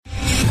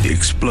the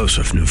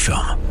explosive new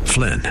film,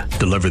 Flynn,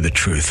 deliver the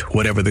truth,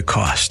 whatever the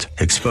cost,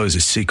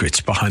 exposes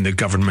secrets behind the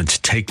government's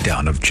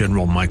takedown of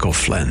General Michael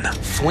Flynn.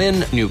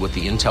 Flynn knew what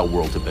the intel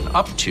world had been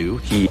up to.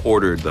 He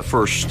ordered the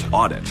first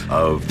audit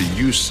of the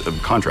use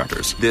of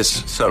contractors.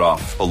 This set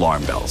off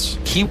alarm bells.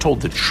 He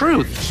told the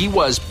truth. He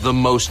was the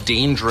most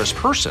dangerous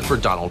person for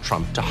Donald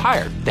Trump to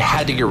hire. They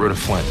had to get rid of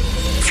Flynn.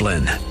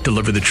 Flynn,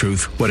 deliver the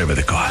truth, whatever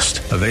the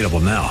cost. Available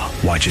now.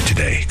 Watch it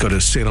today. Go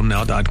to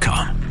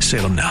salemnow.com.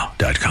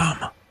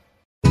 salemnow.com.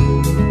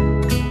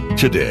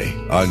 Today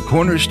on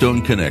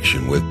Cornerstone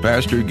Connection with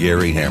Pastor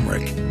Gary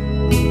Hamrick. Real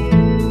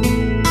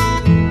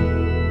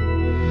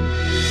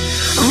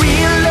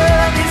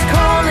love is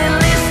calling,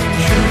 listen,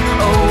 truth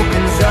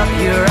opens up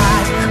your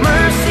eyes.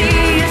 Mercy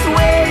is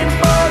waiting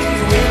for you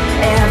with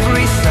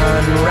every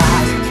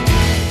sunrise.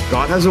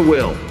 God has a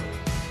will.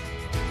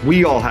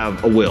 We all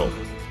have a will.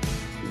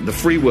 The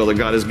free will that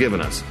God has given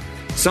us.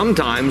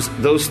 Sometimes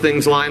those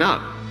things line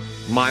up.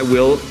 My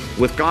will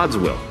with God's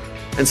will.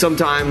 And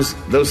sometimes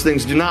those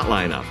things do not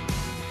line up.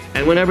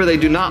 And whenever they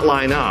do not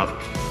line up,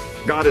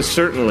 God is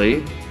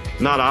certainly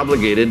not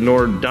obligated,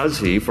 nor does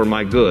He, for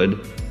my good,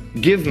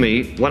 give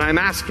me what I'm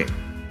asking.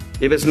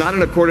 If it's not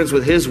in accordance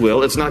with His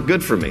will, it's not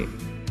good for me.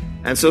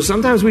 And so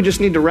sometimes we just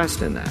need to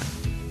rest in that.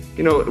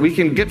 You know, we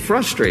can get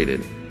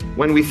frustrated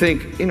when we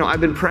think, you know,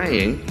 I've been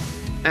praying,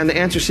 and the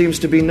answer seems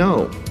to be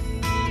no.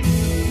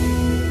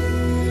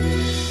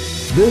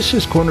 This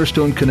is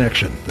Cornerstone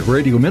Connection, the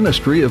radio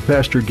ministry of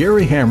Pastor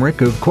Gary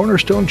Hamrick of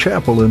Cornerstone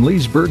Chapel in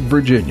Leesburg,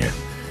 Virginia.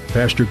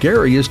 Pastor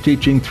Gary is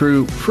teaching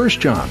through 1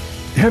 John.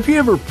 Have you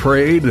ever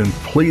prayed and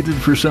pleaded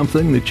for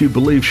something that you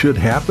believe should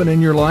happen in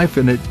your life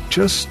and it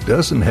just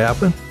doesn't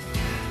happen?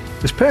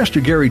 As Pastor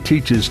Gary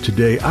teaches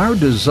today, our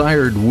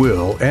desired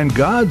will and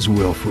God's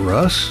will for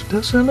us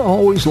doesn't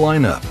always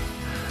line up.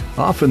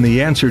 Often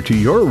the answer to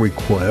your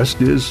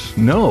request is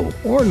no,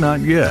 or not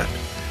yet.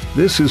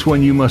 This is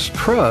when you must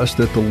trust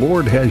that the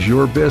Lord has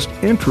your best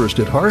interest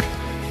at heart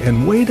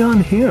and wait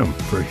on Him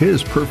for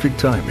His perfect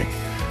timing.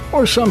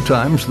 Or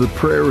sometimes the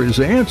prayer is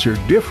answered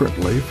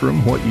differently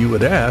from what you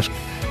had asked,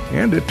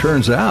 and it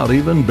turns out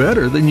even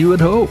better than you had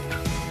hoped.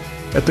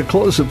 At the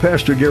close of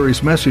Pastor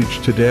Gary's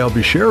message today, I'll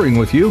be sharing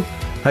with you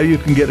how you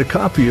can get a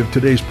copy of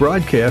today's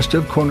broadcast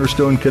of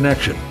Cornerstone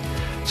Connection.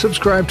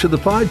 Subscribe to the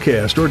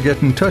podcast or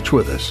get in touch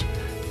with us.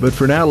 But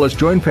for now, let's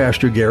join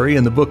Pastor Gary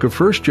in the book of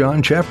 1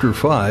 John chapter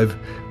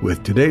 5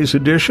 with today's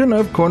edition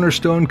of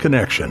Cornerstone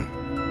Connection.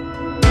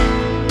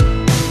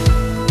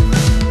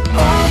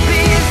 Hope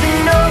is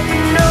an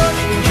open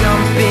ocean,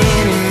 jump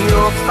in and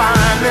you'll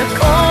find the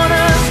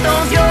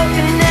cornerstone's your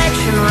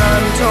connection.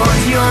 Run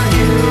towards your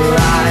new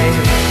life.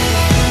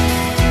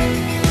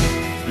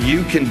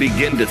 You can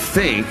begin to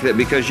think that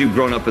because you've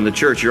grown up in the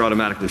church, you're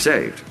automatically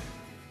saved.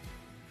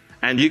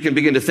 And you can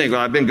begin to think,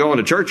 well, I've been going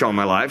to church all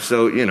my life,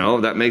 so, you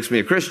know, that makes me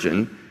a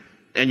Christian.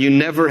 And you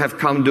never have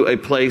come to a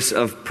place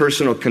of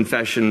personal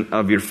confession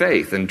of your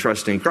faith and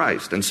trusting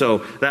Christ. And so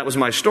that was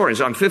my story.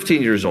 So I'm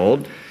 15 years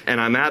old, and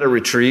I'm at a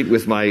retreat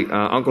with my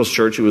uncle's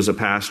church, who was a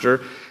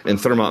pastor in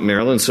Thurmont,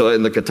 Maryland. So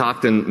in the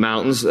Catoctin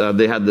Mountains,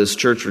 they had this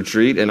church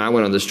retreat, and I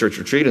went on this church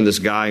retreat, and this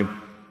guy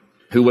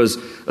who was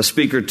a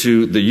speaker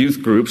to the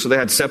youth group. So they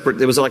had separate,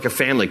 it was like a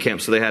family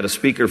camp. So they had a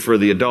speaker for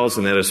the adults,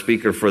 and they had a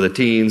speaker for the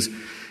teens,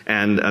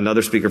 and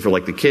another speaker for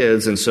like the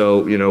kids. And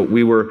so, you know,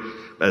 we were,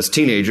 as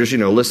teenagers, you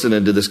know,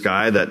 listening to this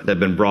guy that had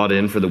been brought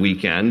in for the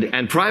weekend.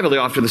 And privately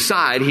off to the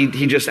side, he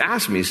just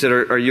asked me, he said,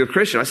 are you a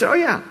Christian? I said, oh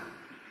yeah.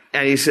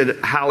 And he said,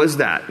 how is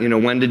that? You know,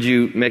 when did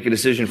you make a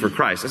decision for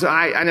Christ? I said,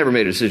 I never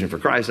made a decision for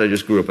Christ. I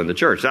just grew up in the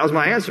church. That was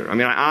my answer. I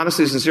mean, I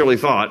honestly, sincerely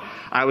thought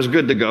I was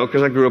good to go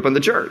because I grew up in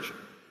the church.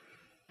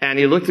 And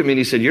he looked at me and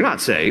he said, you're not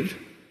saved.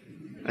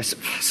 I said,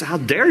 how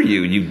dare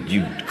you,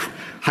 you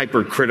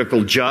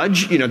hypercritical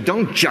judge, you know,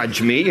 don't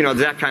judge me, you know,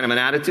 that kind of an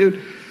attitude.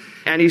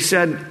 And he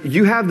said,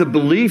 you have the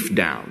belief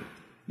down.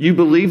 You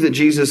believe that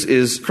Jesus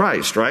is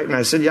Christ, right? And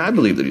I said, yeah, I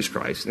believe that He's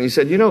Christ. And he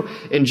said, you know,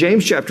 in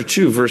James chapter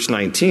 2, verse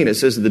 19, it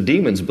says the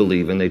demons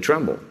believe and they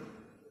tremble.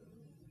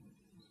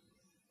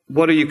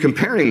 What are you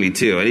comparing me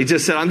to? And he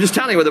just said, I'm just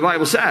telling you what the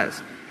Bible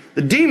says.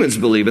 The demons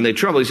believe and they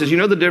tremble. He says, you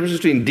know the difference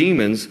between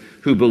demons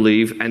who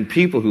believe and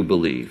people who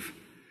believe?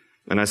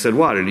 And I said,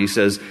 what? And he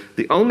says,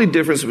 the only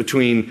difference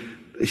between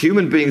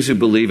human beings who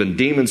believe and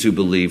demons who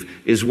believe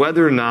is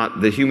whether or not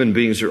the human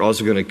beings are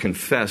also going to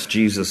confess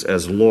Jesus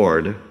as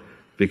Lord,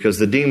 because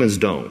the demons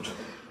don't.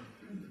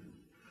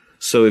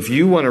 So if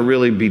you want to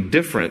really be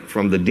different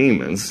from the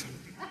demons,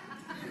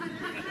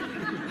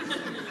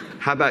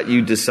 how about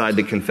you decide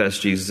to confess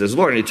Jesus as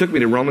Lord? And he took me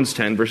to Romans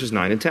 10, verses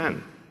 9 and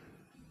 10.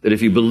 That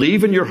if you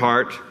believe in your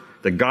heart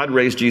that God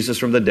raised Jesus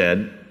from the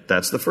dead,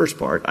 that's the first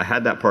part. I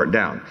had that part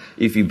down.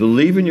 If you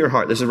believe in your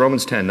heart, this is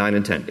Romans 10, 9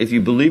 and 10. If you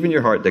believe in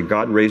your heart that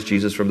God raised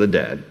Jesus from the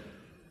dead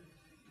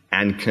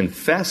and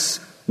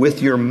confess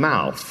with your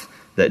mouth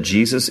that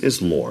Jesus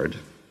is Lord,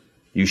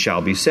 you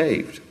shall be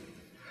saved.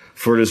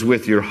 For it is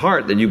with your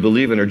heart that you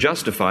believe and are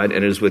justified,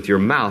 and it is with your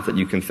mouth that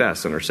you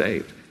confess and are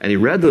saved. And he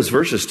read those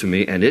verses to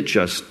me, and it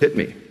just hit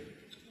me.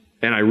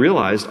 And I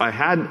realized I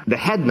had the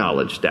head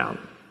knowledge down.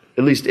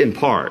 at least in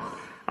part.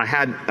 I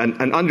had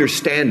an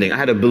understanding, I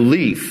had a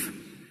belief,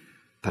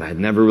 but I had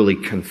never really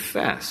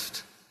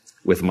confessed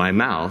with my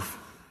mouth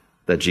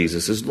that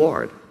Jesus is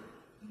Lord.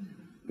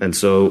 And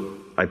so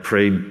I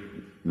prayed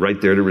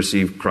right there to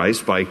receive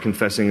Christ by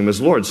confessing Him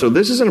as Lord. So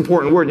this is an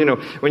important word. You know,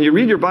 when you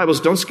read your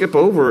Bibles, don't skip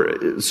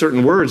over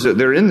certain words.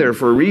 They're in there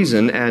for a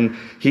reason, and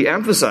he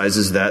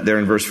emphasizes that there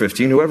in verse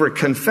 15. Whoever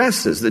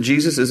confesses that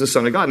Jesus is the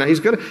Son of God. Now,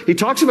 he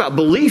talks about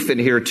belief in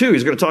here too.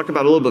 He's going to talk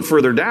about it a little bit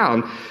further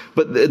down,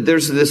 but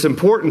there's this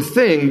important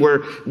thing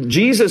where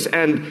Jesus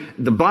and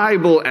the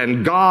Bible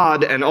and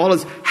God and all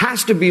this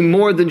has to be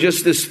more than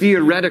just this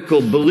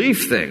theoretical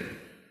belief thing.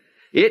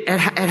 It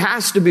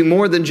has to be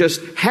more than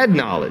just head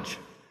knowledge.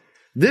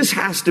 This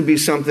has to be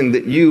something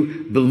that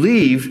you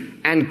believe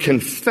and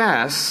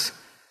confess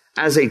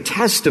as a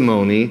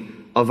testimony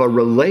of a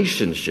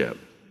relationship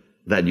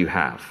that you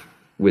have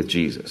with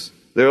Jesus.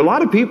 There are a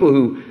lot of people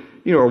who,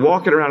 are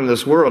walking around in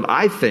this world,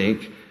 I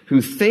think,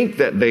 who think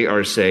that they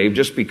are saved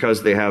just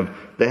because they have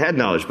the head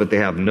knowledge, but they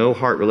have no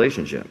heart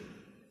relationship.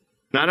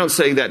 Now, I don't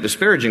say that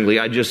disparagingly.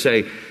 I just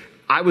say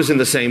I was in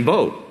the same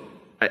boat.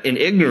 In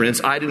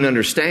ignorance, I didn't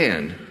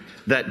understand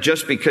that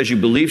just because you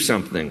believe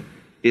something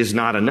is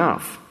not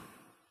enough.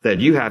 That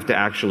you have to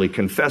actually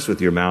confess with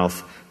your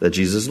mouth that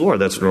Jesus is Lord.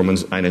 That's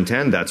Romans 9 and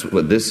 10. That's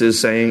what this is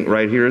saying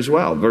right here as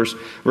well. Verse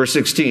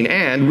 16,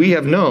 and we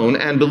have known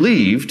and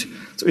believed,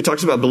 so he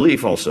talks about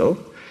belief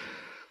also,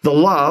 the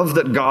love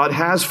that God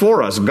has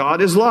for us.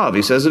 God is love.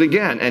 He says it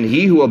again. And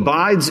he who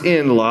abides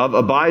in love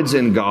abides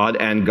in God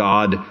and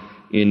God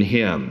in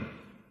him.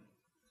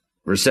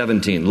 Verse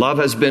 17, love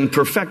has been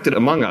perfected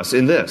among us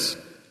in this,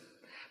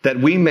 that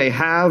we may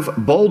have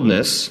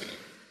boldness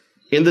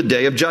in the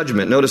day of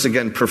judgment. Notice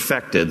again,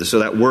 perfected. So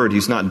that word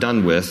he's not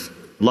done with.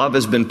 Love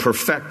has been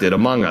perfected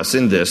among us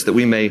in this, that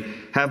we may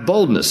have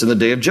boldness in the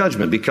day of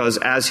judgment. Because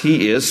as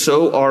he is,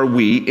 so are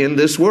we in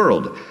this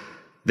world.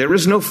 There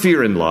is no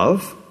fear in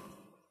love,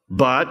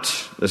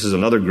 but, this is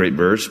another great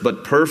verse,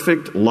 but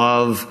perfect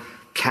love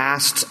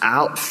casts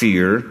out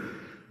fear,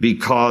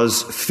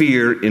 because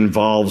fear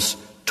involves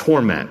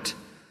torment.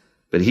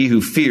 But he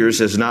who fears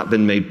has not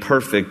been made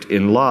perfect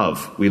in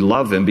love. We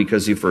love him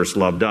because he first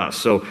loved us.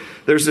 So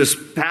there's this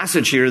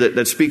passage here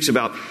that speaks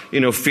about,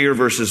 fear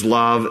versus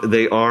love.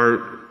 They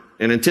are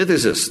an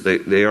antithesis.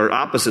 They are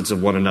opposites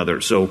of one another.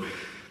 So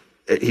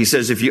he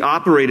says, if you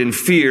operate in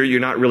fear,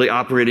 you're not really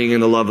operating in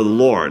the love of the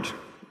Lord.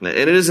 And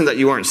it isn't that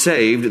you aren't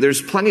saved.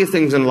 There's plenty of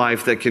things in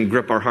life that can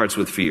grip our hearts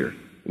with fear.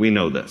 We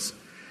know this.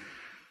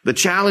 The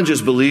challenge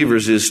as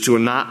believers is to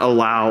not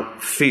allow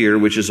fear,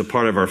 which is a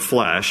part of our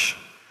flesh,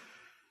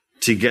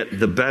 to get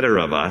the better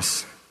of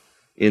us.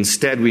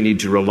 Instead, we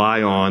need to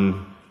rely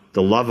on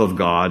the love of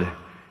God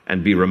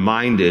and be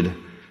reminded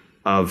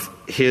of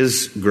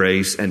his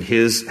grace and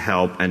his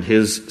help and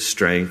his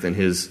strength and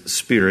his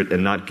spirit,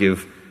 and not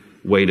give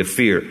way to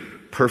fear.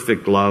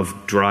 Perfect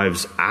love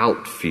drives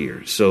out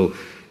fear. So,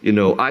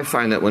 I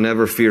find that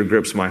whenever fear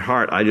grips my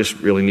heart, I just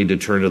really need to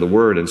turn to the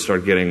Word and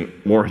start getting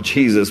more of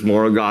Jesus,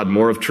 more of God,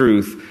 more of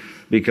truth,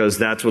 because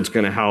that's what's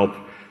going to help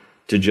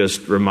to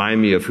just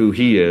remind me of who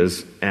he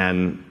is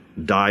and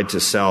die to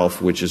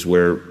self, which is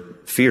where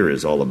fear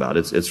is all about.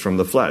 It's from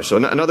the flesh. So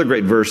another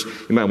great verse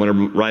you might want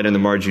to write in the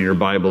margin of your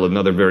Bible,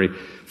 another very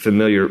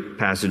familiar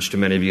passage to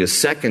many of you,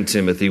 is 2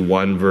 Timothy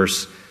 1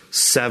 verse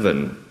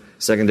 7.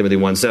 2 Timothy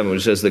 1:7,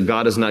 which says that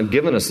God has not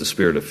given us the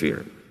spirit of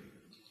fear,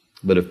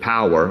 but of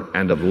power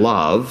and of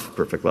love.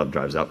 Perfect love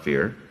drives out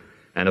fear.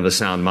 And of a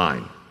sound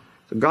mind.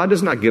 So God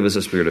does not give us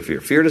a spirit of fear.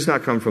 Fear does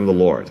not come from the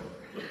Lord.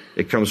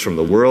 It comes from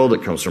the world.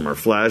 It comes from our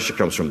flesh. It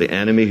comes from the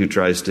enemy who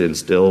tries to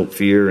instill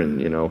fear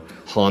and,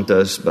 haunt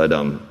us. But,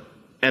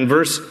 and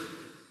verse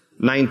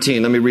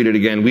 19, let me read it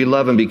again. We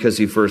love him because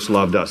he first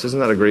loved us.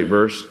 Isn't that a great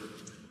verse? Do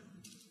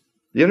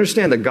you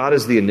understand that God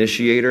is the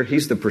initiator?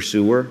 He's the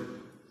pursuer.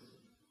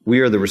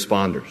 We are the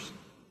responders.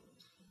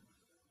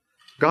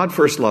 God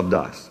first loved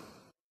us.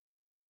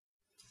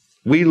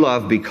 We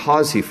love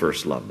because he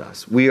first loved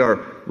us. We are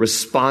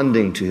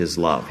responding to his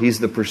love. He's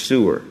the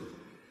pursuer.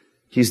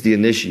 He's the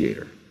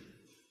initiator.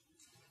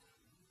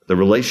 The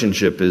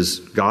relationship is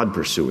God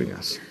pursuing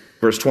us.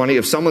 Verse 20,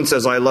 if someone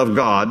says, I love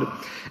God,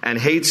 and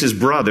hates his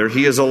brother,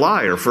 he is a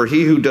liar. For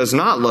he who does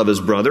not love his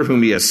brother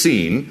whom he has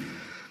seen,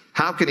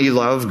 how can he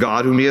love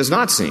God whom he has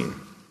not seen?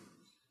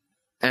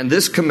 And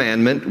this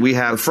commandment we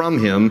have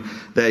from him,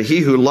 that he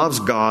who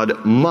loves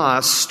God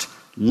must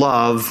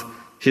love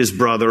his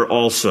brother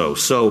also.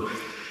 So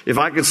if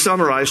I could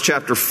summarize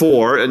chapter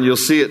 4, and you'll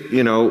see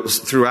it,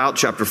 throughout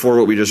chapter 4,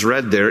 what we just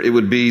read there, it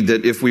would be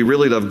that if we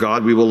really love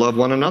God, we will love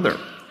one another.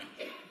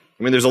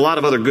 I mean, there's a lot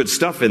of other good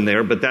stuff in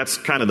there, but that's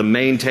kind of the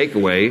main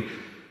takeaway.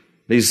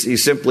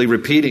 He's simply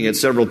repeating it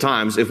several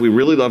times. If we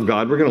really love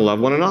God, we're going to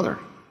love one another.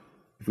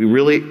 If we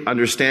really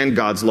understand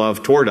God's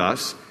love toward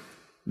us,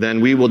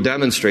 then we will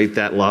demonstrate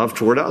that love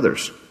toward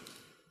others.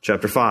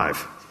 Chapter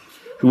 5.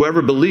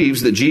 Whoever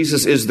believes that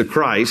Jesus is the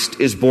Christ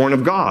is born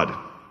of God.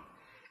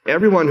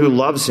 Everyone who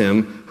loves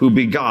him, who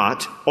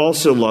begot,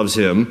 also loves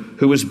him,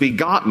 who is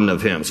begotten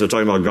of him. So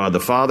talking about God the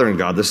Father and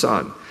God the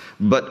Son.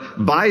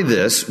 But by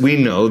this we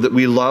know that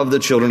we love the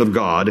children of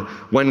God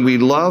when we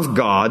love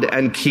God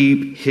and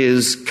keep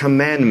his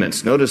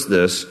commandments. Notice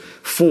this,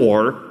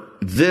 for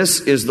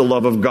this is the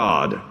love of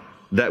God,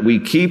 that we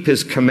keep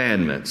his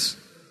commandments,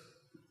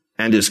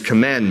 and his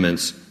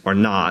commandments are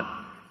not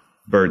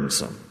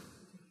burdensome.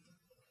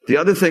 The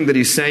other thing that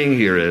he's saying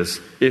here is,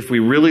 if we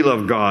really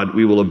love God,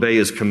 we will obey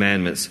his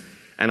commandments.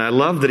 And I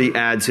love that he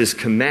adds his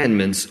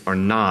commandments are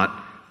not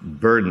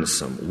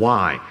burdensome.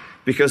 Why?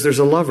 Because there's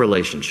a love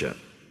relationship.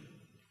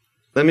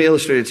 Let me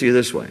illustrate it to you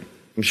this way.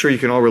 I'm sure you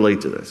can all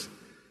relate to this.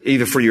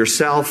 Either for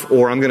yourself,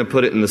 or I'm going to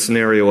put it in the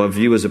scenario of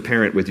you as a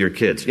parent with your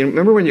kids. You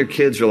remember when your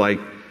kids are like,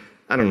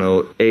 I don't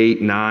know,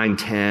 8, 9,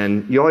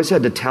 10, you always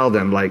had to tell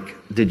them, like,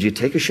 did you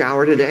take a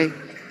shower today?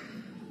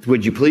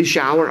 Would you please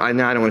shower? I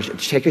don't want to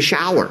take a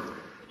shower.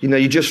 You know,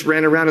 you just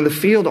ran around in the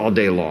field all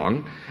day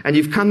long, and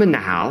you've come in the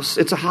house.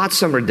 It's a hot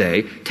summer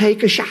day.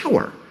 Take a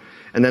shower.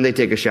 And then they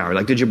take a shower.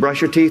 Like, did you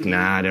brush your teeth?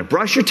 Nah, I didn't.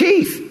 Brush your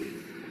teeth.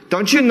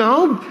 Don't you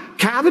know?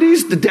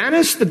 Cavities, the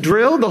dentist, the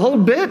drill, the whole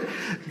bit.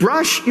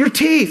 Brush your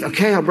teeth.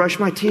 Okay, I'll brush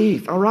my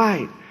teeth. All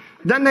right.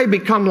 Then they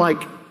become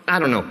like,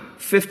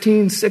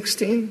 15,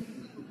 16.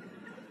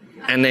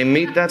 And they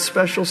meet that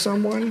special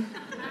someone.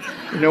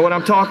 You know what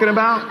I'm talking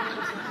about?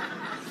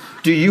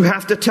 Do you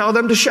have to tell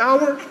them to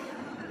shower?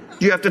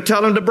 Do you have to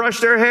tell them to brush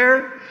their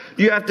hair?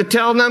 Do you have to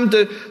tell them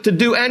to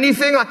do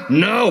anything?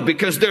 No,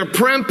 because they're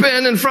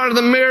primping in front of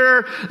the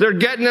mirror. They're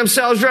getting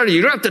themselves ready.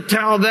 You don't have to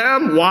tell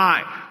them.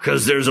 Why?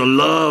 Because there's a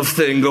love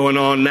thing going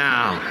on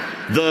now.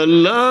 The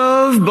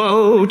love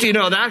boat,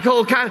 that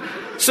whole kind.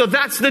 So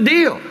that's the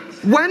deal.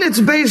 When it's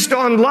based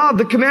on love,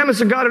 the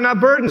commandments of God are not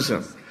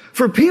burdensome.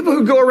 For people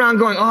who go around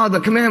going, oh, the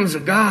commandments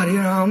of God,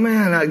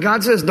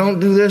 God says don't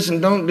do this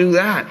and don't do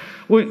that.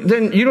 Well,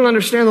 then you don't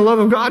understand the love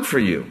of God for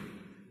you.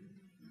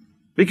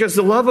 Because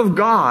the love of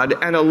God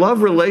and a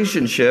love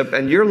relationship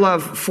and your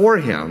love for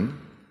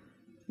him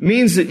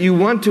means that you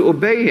want to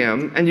obey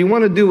him and you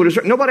want to do what is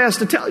right. Nobody has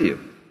to tell you.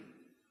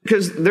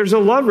 Because there's a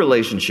love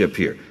relationship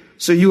here.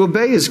 So you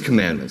obey his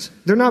commandments.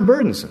 They're not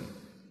burdensome.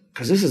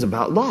 Because this is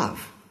about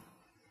love.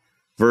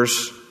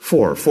 Verse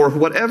 4, for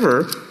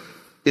whatever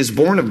is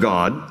born of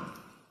God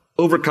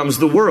overcomes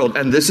the world.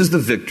 And this is the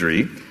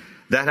victory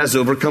that has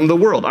overcome the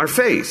world, our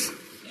faith.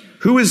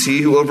 Who is he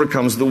who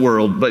overcomes the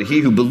world but he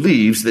who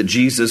believes that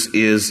Jesus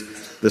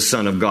is the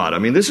Son of God? I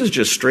mean, this is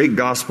just straight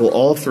gospel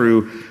all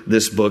through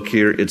this book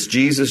here. It's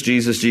Jesus,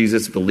 Jesus,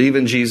 Jesus. Believe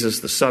in Jesus,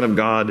 the Son of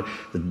God,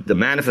 the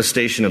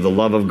manifestation of the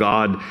love of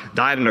God,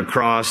 died on a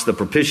cross, the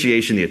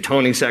propitiation, the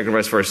atoning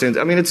sacrifice for our sins.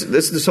 I mean, it's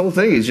this whole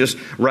thing. He's just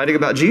writing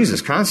about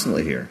Jesus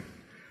constantly here.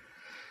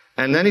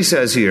 And then he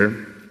says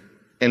here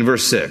in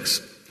verse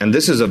 6, and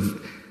this is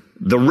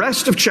the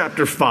rest of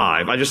chapter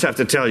 5, I just have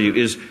to tell you,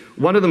 is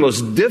one of the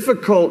most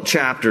difficult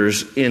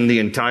chapters in the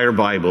entire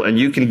Bible. And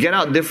you can get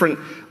out different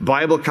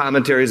Bible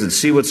commentaries and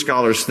see what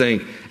scholars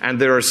think. And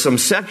there are some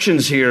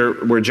sections here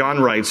where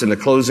John writes in the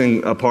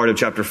closing part of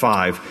chapter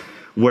 5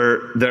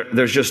 where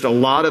there's just a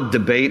lot of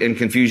debate and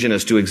confusion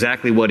as to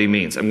exactly what he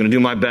means. I'm going to do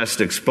my best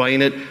to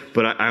explain it,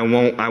 but I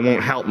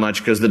won't help much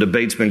because the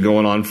debate's been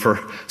going on for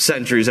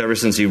centuries ever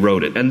since he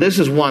wrote it. And this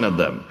is one of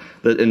them,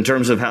 that in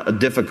terms of how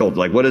difficult,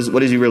 like what does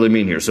he really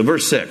mean here? So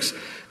verse 6,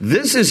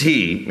 this is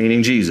he,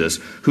 meaning Jesus,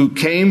 who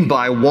came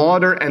by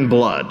water and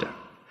blood,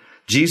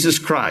 Jesus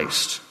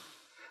Christ,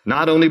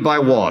 not only by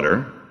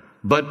water,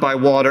 but by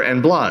water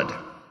and blood.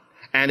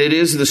 And it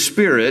is the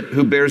Spirit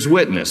who bears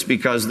witness,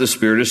 because the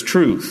Spirit is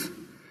truth.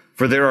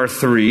 For there are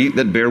three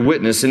that bear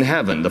witness in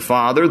heaven, the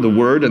Father, the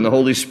Word, and the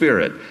Holy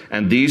Spirit.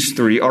 And these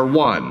three are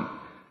one.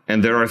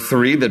 And there are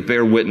three that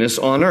bear witness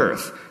on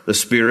earth, the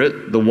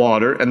Spirit, the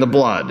water, and the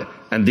blood.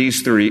 And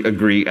these three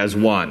agree as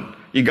one.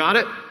 You got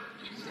it?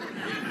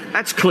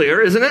 That's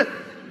clear, isn't it?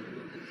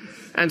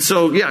 And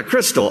so, yeah,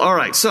 crystal. All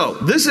right, so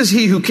this is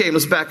he who came.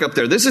 Let's back up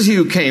there. This is he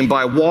who came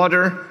by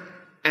water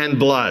and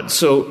blood.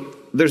 So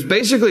there's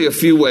basically a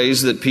few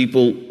ways that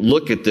people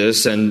look at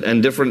this,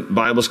 and different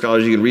Bible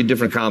scholars, you can read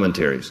different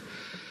commentaries.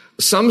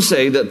 Some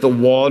say that the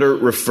water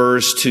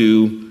refers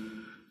to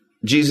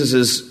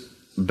Jesus'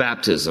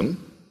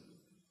 baptism,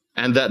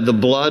 and that the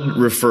blood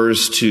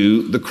refers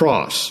to the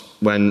cross,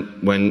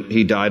 when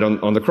he died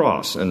on the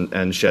cross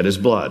and shed his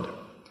blood.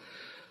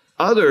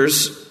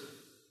 Others,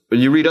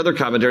 when you read other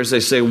commentaries, they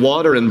say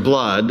water and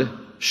blood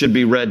should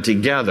be read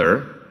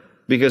together,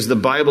 because the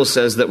Bible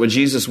says that when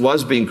Jesus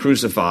was being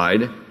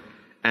crucified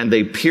and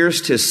they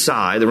pierced his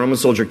side, the Roman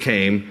soldier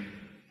came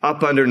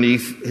up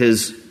underneath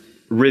his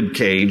rib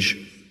cage,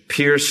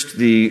 pierced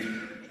the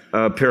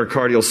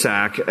pericardial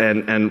sac,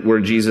 and where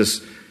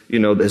Jesus,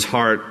 his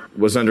heart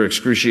was under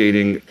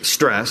excruciating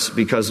stress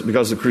because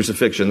of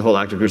crucifixion, the whole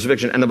act of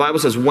crucifixion. And the Bible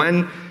says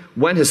when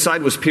his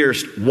side was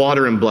pierced,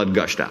 water and blood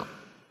gushed out.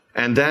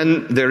 And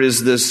then there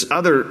is this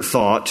other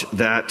thought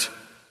that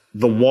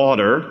the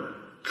water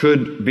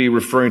could be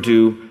referring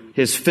to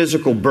his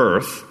physical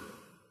birth,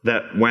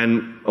 that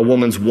when a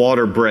woman's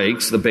water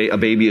breaks, a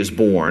baby is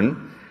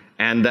born,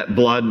 and that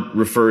blood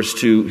refers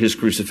to his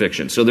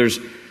crucifixion. So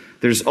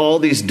there's all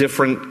these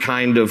different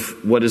kind of,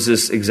 what does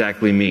this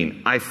exactly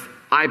mean?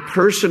 I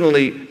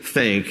personally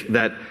think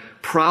that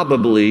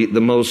probably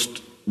the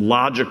most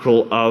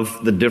logical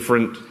of the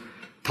different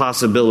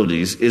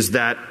possibilities is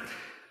that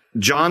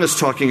John is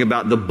talking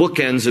about the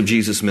bookends of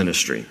Jesus'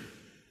 ministry.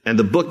 And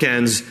the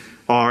bookends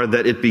are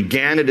that it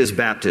began at his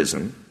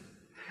baptism.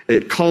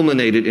 It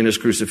culminated in his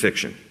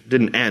crucifixion. It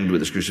didn't end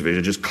with his crucifixion,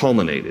 it just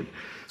culminated.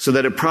 So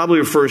that it probably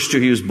refers to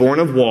he was born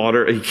of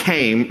water. He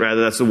came,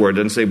 rather that's the word,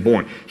 it doesn't say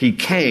born. He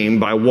came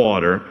by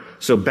water.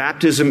 So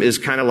baptism is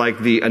kind of like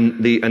the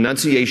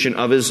annunciation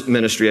of his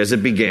ministry as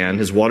it began,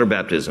 his water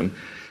baptism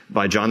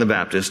by John the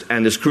Baptist,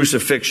 and his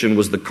crucifixion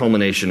was the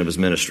culmination of his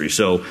ministry.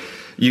 So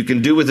you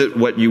can do with it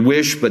what you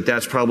wish, but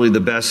that's probably the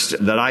best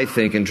that I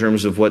think in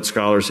terms of what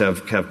scholars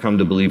have come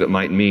to believe it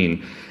might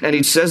mean. And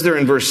he says there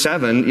in verse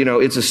 7,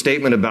 it's a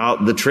statement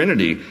about the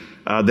Trinity.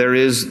 There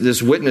is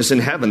this witness in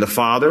heaven, the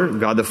Father,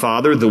 God the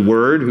Father, the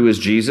Word, who is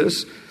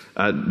Jesus.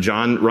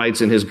 John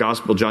writes in his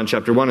Gospel, John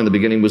chapter 1, in the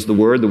beginning was the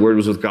Word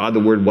was with God, the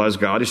Word was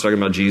God. He's talking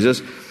about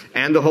Jesus.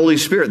 And the Holy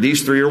Spirit.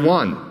 These three are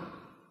one.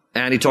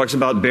 And he talks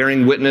about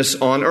bearing witness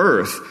on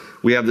earth.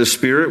 We have the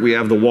Spirit, we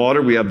have the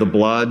water, we have the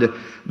blood,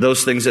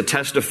 those things that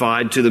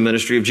testified to the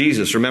ministry of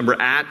Jesus.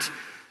 Remember, at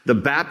the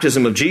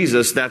baptism of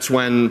Jesus, that's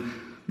when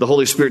the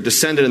Holy Spirit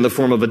descended in the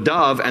form of a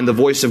dove, and the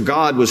voice of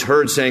God was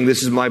heard saying,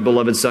 "This is my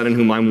beloved Son in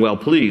whom I'm well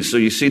pleased." So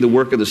you see the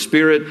work of the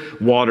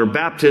Spirit, water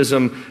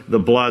baptism, the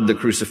blood, the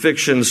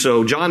crucifixion.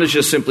 So John is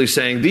just simply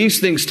saying these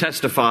things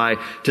testify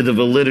to the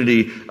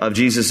validity of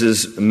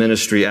Jesus'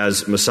 ministry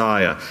as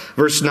Messiah.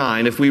 Verse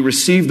 9, if we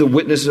receive the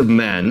witness of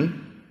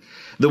men,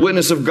 the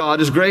witness of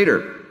God is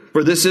greater.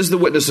 For this is the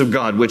witness of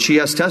God, which he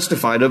has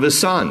testified of his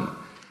Son.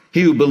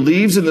 He who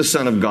believes in the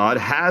Son of God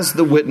has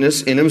the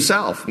witness in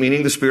himself,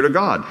 meaning the Spirit of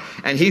God.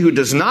 And he who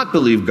does not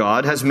believe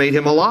God has made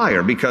him a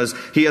liar, because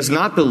he has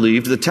not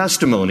believed the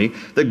testimony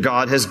that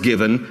God has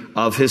given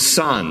of his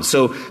Son.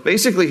 So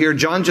basically here,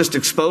 John just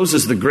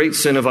exposes the great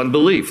sin of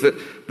unbelief.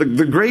 The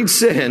great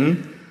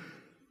sin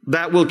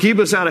that will keep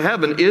us out of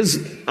heaven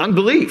is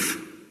unbelief.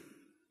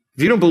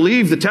 If you don't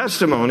believe the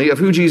testimony of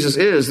who Jesus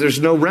is, there's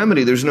no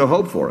remedy, there's no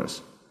hope for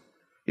us.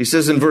 He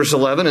says in verse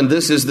 11, and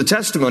this is the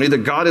testimony that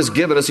God has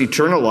given us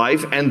eternal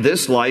life, and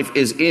this life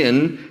is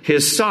in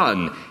his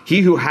Son.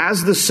 He who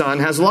has the Son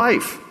has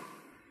life.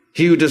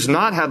 He who does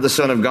not have the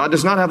Son of God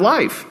does not have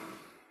life.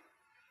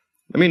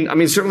 I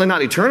mean, certainly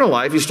not eternal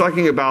life. He's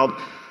talking about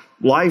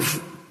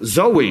life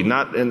zoe,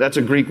 and that's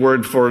a Greek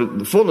word for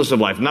the fullness of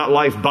life, not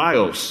life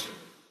bios.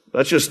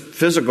 That's just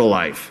physical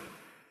life.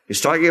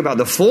 He's talking about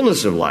the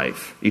fullness of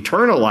life,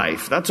 eternal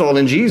life. That's all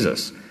in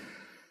Jesus.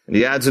 And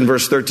he adds in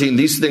verse 13,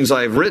 these things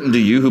I have written to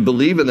you who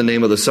believe in the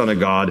name of the Son of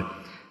God,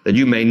 that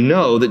you may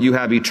know that you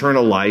have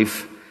eternal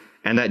life,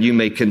 and that you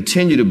may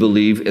continue to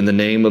believe in the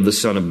name of the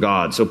Son of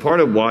God. So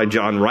part of why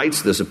John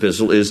writes this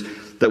epistle is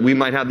that we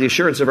might have the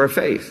assurance of our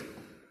faith.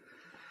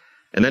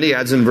 And then he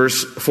adds in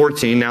verse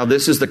 14, now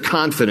this is the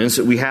confidence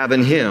that we have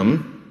in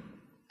him,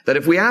 that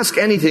if we ask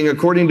anything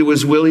according to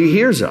his will, he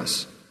hears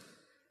us.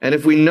 And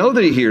if we know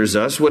that he hears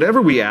us,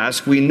 whatever we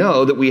ask, we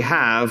know that we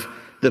have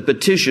the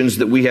petitions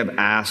that we have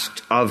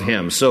asked of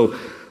him. So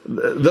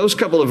those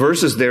couple of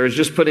verses there is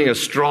just putting a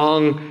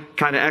strong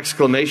kind of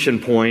exclamation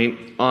point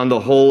on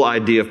the whole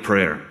idea of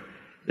prayer.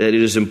 That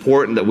it is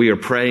important that we are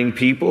praying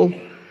people.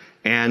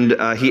 And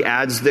he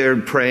adds there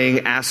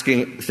praying,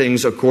 asking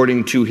things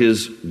according to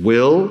his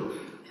will.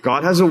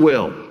 God has a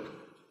will.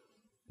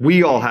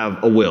 We all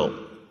have a will.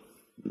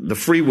 The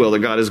free will that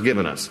God has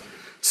given us.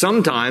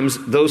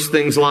 Sometimes those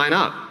things line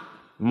up.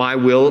 My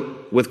will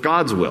with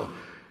God's will.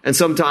 And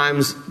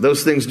sometimes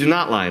those things do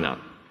not line up.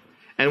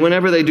 And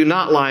whenever they do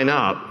not line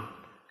up,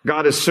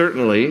 God is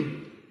certainly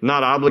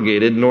not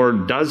obligated, nor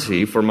does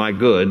he, for my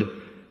good,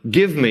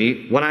 give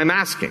me what I'm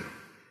asking.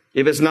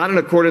 If it's not in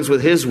accordance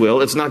with his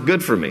will, it's not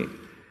good for me.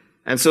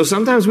 And so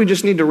sometimes we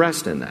just need to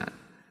rest in that.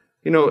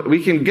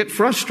 We can get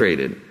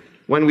frustrated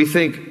when we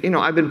think,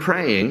 I've been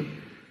praying,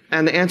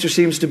 and the answer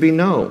seems to be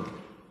no.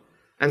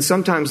 And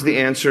sometimes the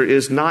answer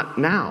is not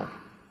now.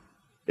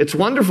 It's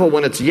wonderful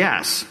when it's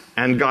yes,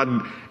 and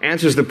God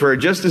answers the prayer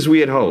just as we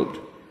had hoped.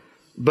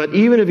 But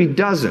even if he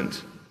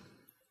doesn't,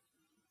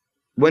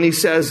 when he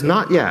says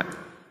not yet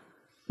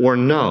or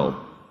no,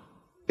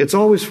 it's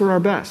always for our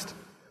best.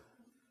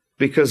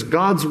 Because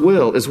God's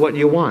will is what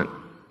you want,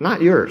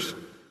 not yours.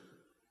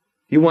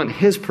 You want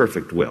his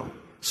perfect will.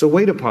 So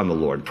wait upon the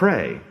Lord,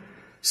 pray,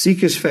 seek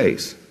his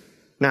face.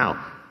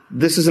 Now,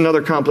 this is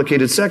another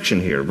complicated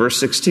section here. Verse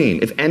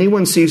 16, if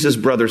anyone sees his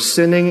brother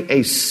sinning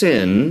a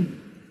sin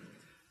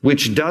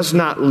which does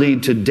not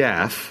lead to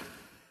death,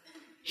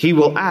 he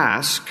will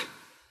ask,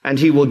 and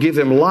he will give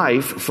him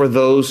life for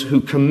those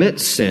who commit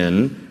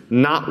sin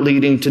not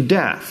leading to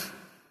death.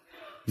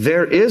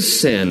 There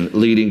is sin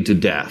leading to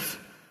death.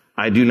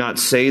 I do not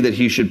say that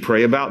he should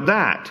pray about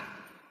that.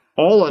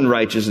 All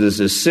unrighteousness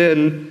is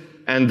sin,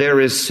 and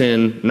there is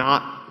sin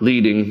not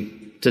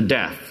leading to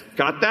death.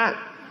 Got that?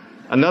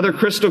 Another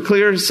crystal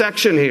clear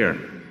section here.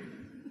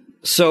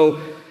 So,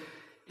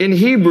 in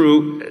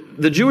Hebrew,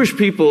 the Jewish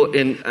people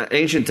in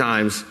ancient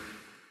times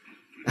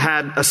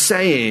had a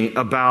saying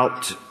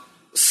about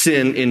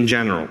sin in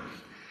general.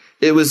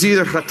 It was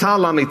either chata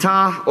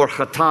lamita or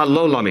chata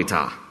lo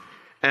lamita.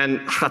 And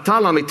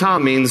chata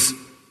lamita means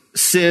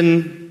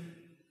sin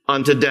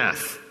unto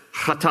death.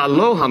 Chata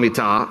lo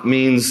hamita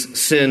means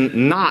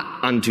sin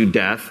not unto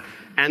death.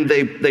 And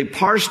they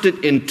parsed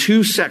it in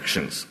two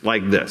sections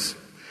like this.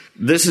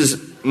 This is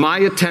my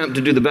attempt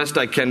to do the best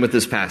I can with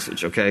this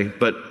passage, okay?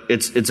 But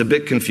it's a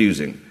bit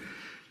confusing.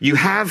 You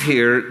have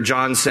here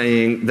John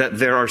saying that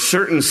there are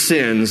certain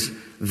sins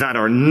that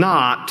are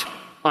not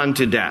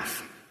unto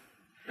death.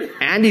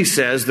 And he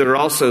says there are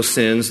also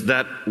sins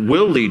that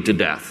will lead to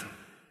death,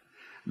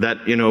 that,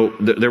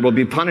 there will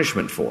be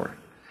punishment for.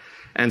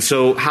 And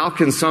so how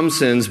can some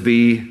sins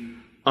be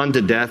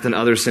unto death and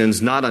other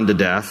sins not unto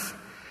death?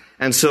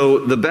 And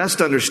so the best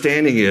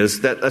understanding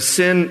is that a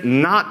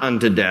sin not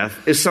unto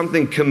death is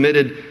something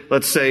committed,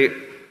 let's say,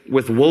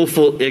 with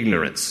willful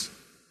ignorance.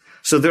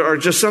 So there are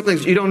just some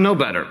things you don't know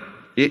better.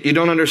 You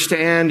don't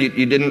understand.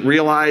 You didn't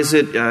realize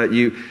it.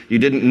 You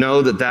didn't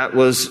know that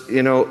was,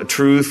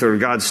 truth or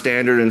God's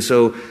standard. And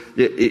so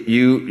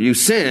you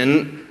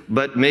sin,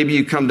 but maybe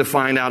you come to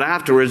find out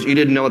afterwards you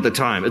didn't know at the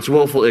time. It's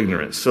willful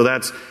ignorance. So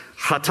that's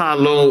chata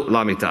lo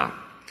lamita.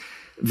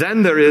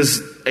 Then there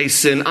is a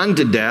sin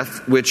unto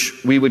death,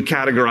 which we would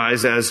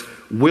categorize as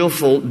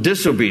willful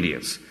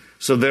disobedience.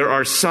 So there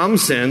are some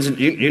sins,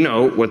 you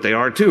know what they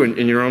are too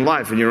in your own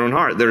life, in your own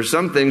heart. There are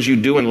some things you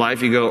do in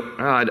life, you go,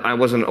 I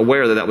wasn't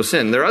aware that was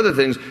sin. There are other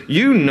things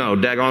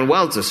daggone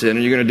well it's a sin,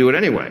 and you're going to do it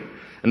anyway.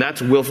 And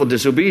that's willful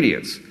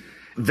disobedience.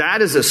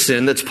 That is a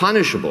sin that's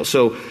punishable.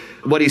 So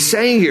what he's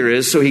saying here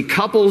is, so he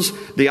couples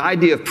the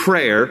idea of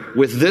prayer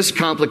with this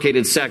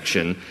complicated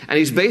section, and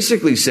he's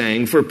basically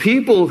saying, for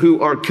people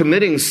who are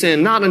committing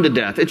sin not unto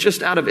death, it's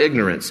just out of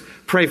ignorance,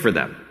 pray for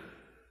them.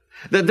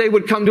 That they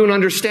would come to an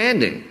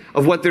understanding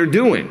of what they're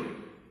doing.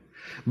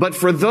 But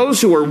for those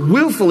who are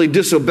willfully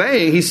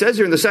disobeying, he says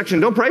here in the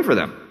section, don't pray for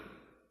them.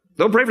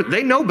 Don't pray for them.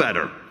 They know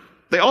better.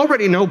 They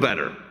already know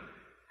better.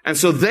 And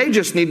so they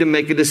just need to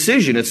make a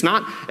decision. It's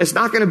not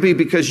going to be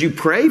because you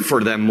pray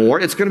for them more.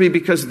 It's going to be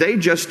because they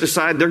just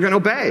decide they're going to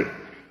obey.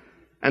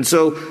 And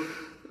so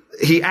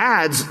he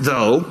adds,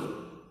 though,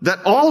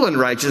 that all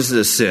unrighteousness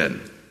is sin.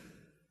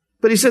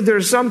 But he said there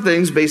are some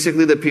things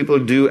basically that people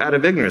do out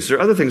of ignorance. There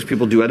are other things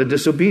people do out of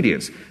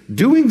disobedience.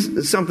 Doing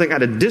something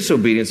out of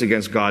disobedience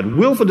against God,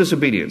 willful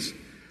disobedience,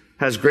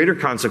 has greater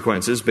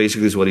consequences,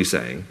 basically is what he's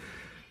saying,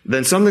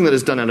 than something that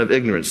is done out of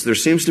ignorance. There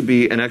seems to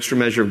be an extra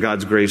measure of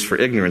God's grace for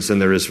ignorance than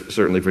there is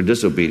certainly for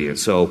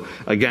disobedience. So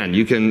again,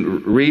 you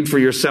can read for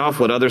yourself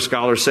what other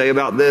scholars say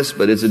about this,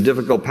 but it's a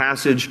difficult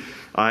passage.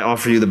 I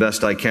offer you the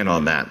best I can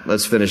on that.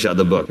 Let's finish out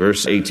the book.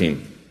 Verse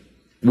 18.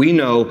 We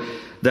know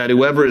that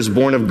whoever is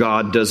born of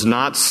God does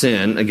not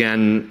sin.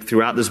 Again,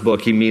 throughout this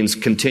book, he means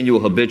continual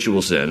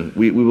habitual sin.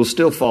 We will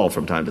still fall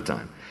from time to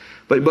time.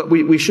 But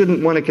we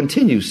shouldn't want to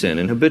continue sin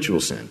and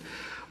habitual sin.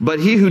 But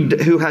he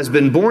who has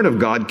been born of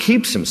God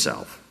keeps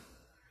himself,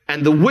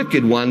 and the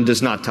wicked one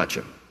does not touch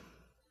him.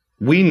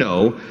 We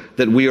know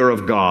that we are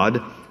of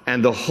God,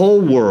 and the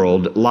whole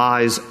world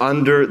lies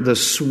under the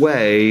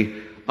sway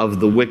of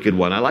the wicked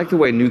one. I like the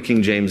way New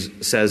King James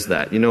says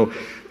that.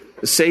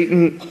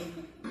 Satan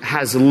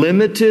has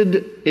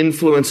limited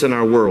influence in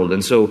our world,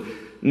 and so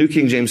New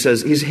King James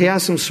says he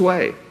has some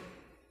sway.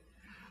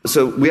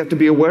 So we have to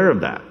be aware of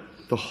that.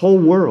 The whole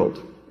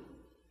world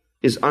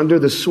is under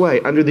the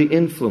sway, under the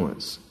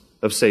influence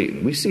of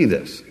Satan. We see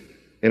this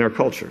in our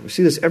culture. We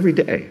see this every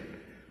day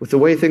with the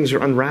way things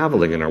are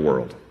unraveling in our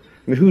world.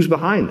 I mean, who's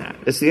behind that?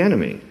 It's the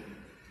enemy.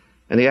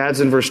 And he adds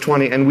in verse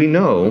 20, and we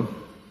know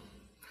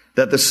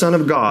that the Son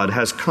of God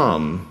has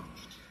come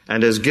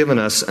and has given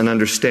us an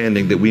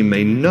understanding that we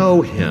may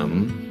know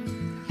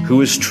him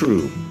who is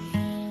true.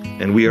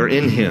 And we are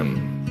in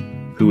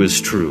him who is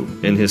true.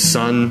 In his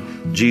Son,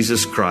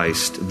 Jesus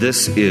Christ,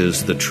 this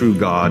is the true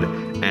God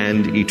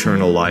and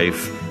eternal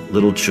life.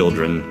 Little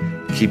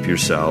children, keep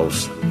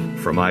yourselves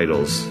from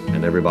idols.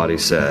 And everybody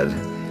said,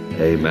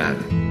 amen.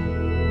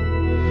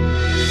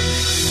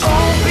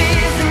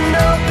 Open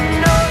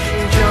ocean,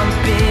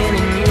 jump in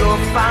and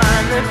you'll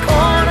find the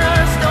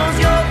cornerstone's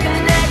your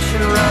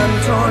connection. Run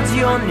towards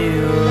your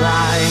new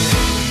life.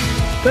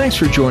 Thanks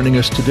for joining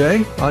us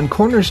today on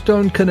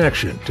Cornerstone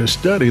Connection to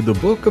study the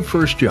book of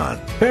 1 John.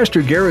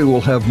 Pastor Gary will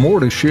have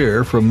more to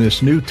share from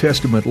this New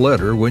Testament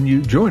letter when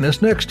you join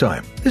us next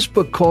time. This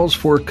book calls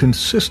for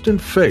consistent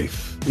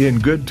faith in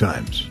good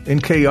times, in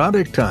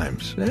chaotic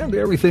times, and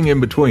everything in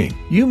between.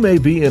 You may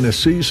be in a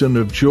season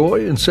of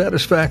joy and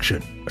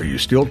satisfaction. Are you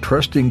still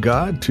trusting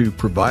God to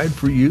provide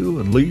for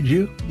you and lead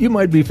you? You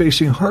might be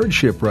facing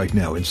hardship right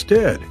now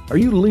instead. Are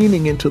you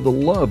leaning into the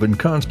love and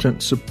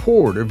constant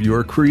support of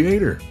your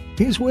Creator?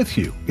 He's with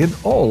you in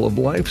all of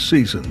life's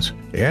seasons,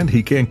 and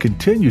He can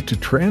continue to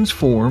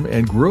transform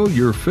and grow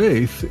your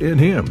faith in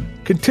Him.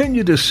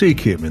 Continue to seek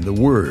Him in the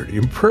Word,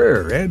 in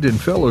prayer, and in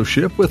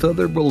fellowship with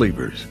other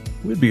believers.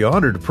 We'd be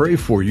honored to pray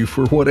for you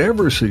for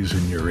whatever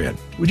season you're in.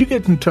 Would you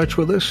get in touch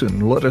with us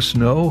and let us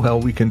know how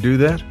we can do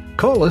that?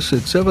 Call us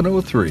at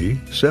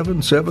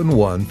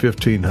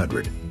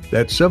 703-771-1500.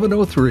 That's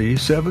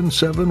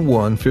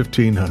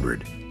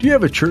 703-771-1500. Do you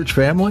have a church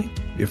family?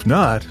 If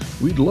not,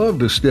 we'd love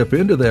to step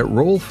into that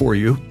role for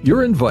you.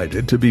 You're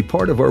invited to be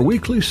part of our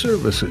weekly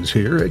services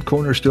here at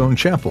Cornerstone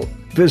Chapel.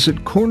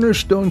 Visit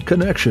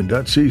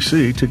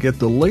cornerstoneconnection.cc to get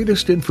the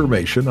latest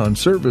information on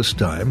service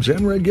times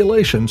and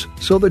regulations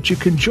so that you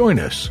can join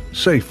us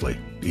safely,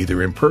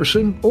 either in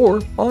person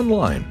or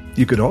online.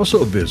 You can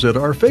also visit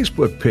our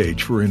Facebook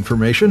page for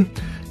information.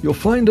 You'll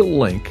find a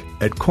link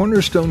at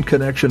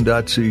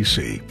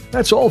cornerstoneconnection.cc.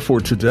 That's all for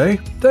today.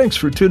 Thanks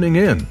for tuning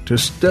in to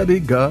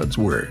study God's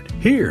Word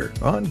here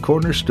on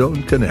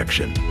Cornerstone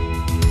Connection.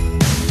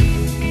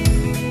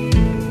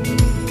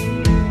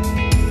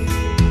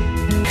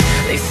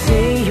 They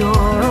say you're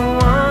a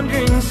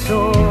wandering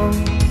soul,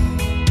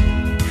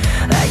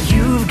 that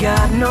you've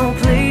got no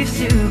place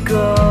to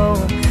go,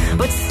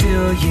 but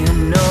still you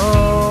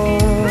know,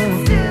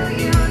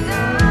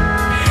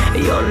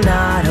 you're not